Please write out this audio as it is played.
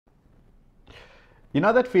You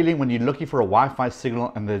know that feeling when you're looking for a Wi-Fi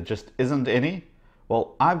signal and there just isn't any?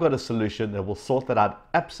 Well, I've got a solution that will sort that out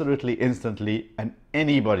absolutely instantly, and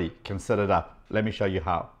anybody can set it up. Let me show you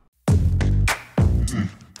how.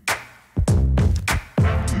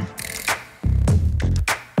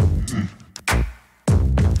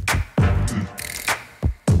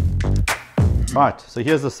 Right, so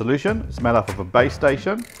here's the solution. It's made up of a base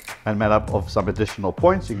station and made up of some additional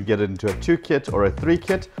points. You can get it into a 2 kit or a 3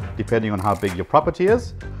 kit, depending on how big your property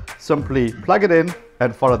is. Simply plug it in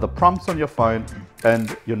and follow the prompts on your phone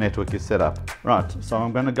and your network is set up. Right, so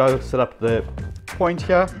I'm going to go set up the point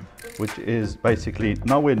here, which is basically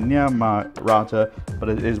nowhere near my router, but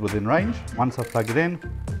it is within range. Once I plug it in,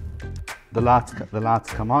 the lights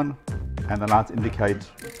come on and the lights indicate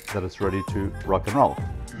that it's ready to rock and roll.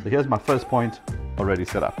 So here's my first point already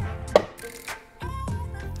set up.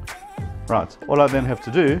 Right, all I then have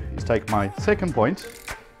to do is take my second point,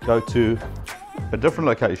 go to a different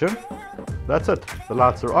location. That's it, the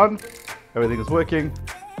lights are on, everything is working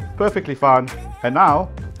perfectly fine, and now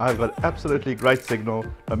I've got absolutely great signal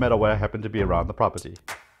no matter where I happen to be around the property.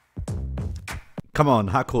 Come on,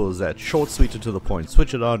 how cool is that? Short, sweet, and to the point.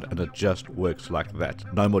 Switch it on and it just works like that.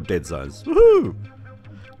 No more dead zones. Woohoo!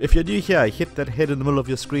 If you're new here, hit that head in the middle of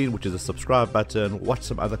your screen, which is a subscribe button. Watch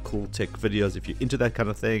some other cool tech videos if you're into that kind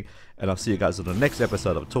of thing. And I'll see you guys on the next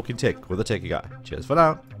episode of Talking Tech with the Techie Guy. Cheers for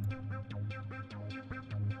now.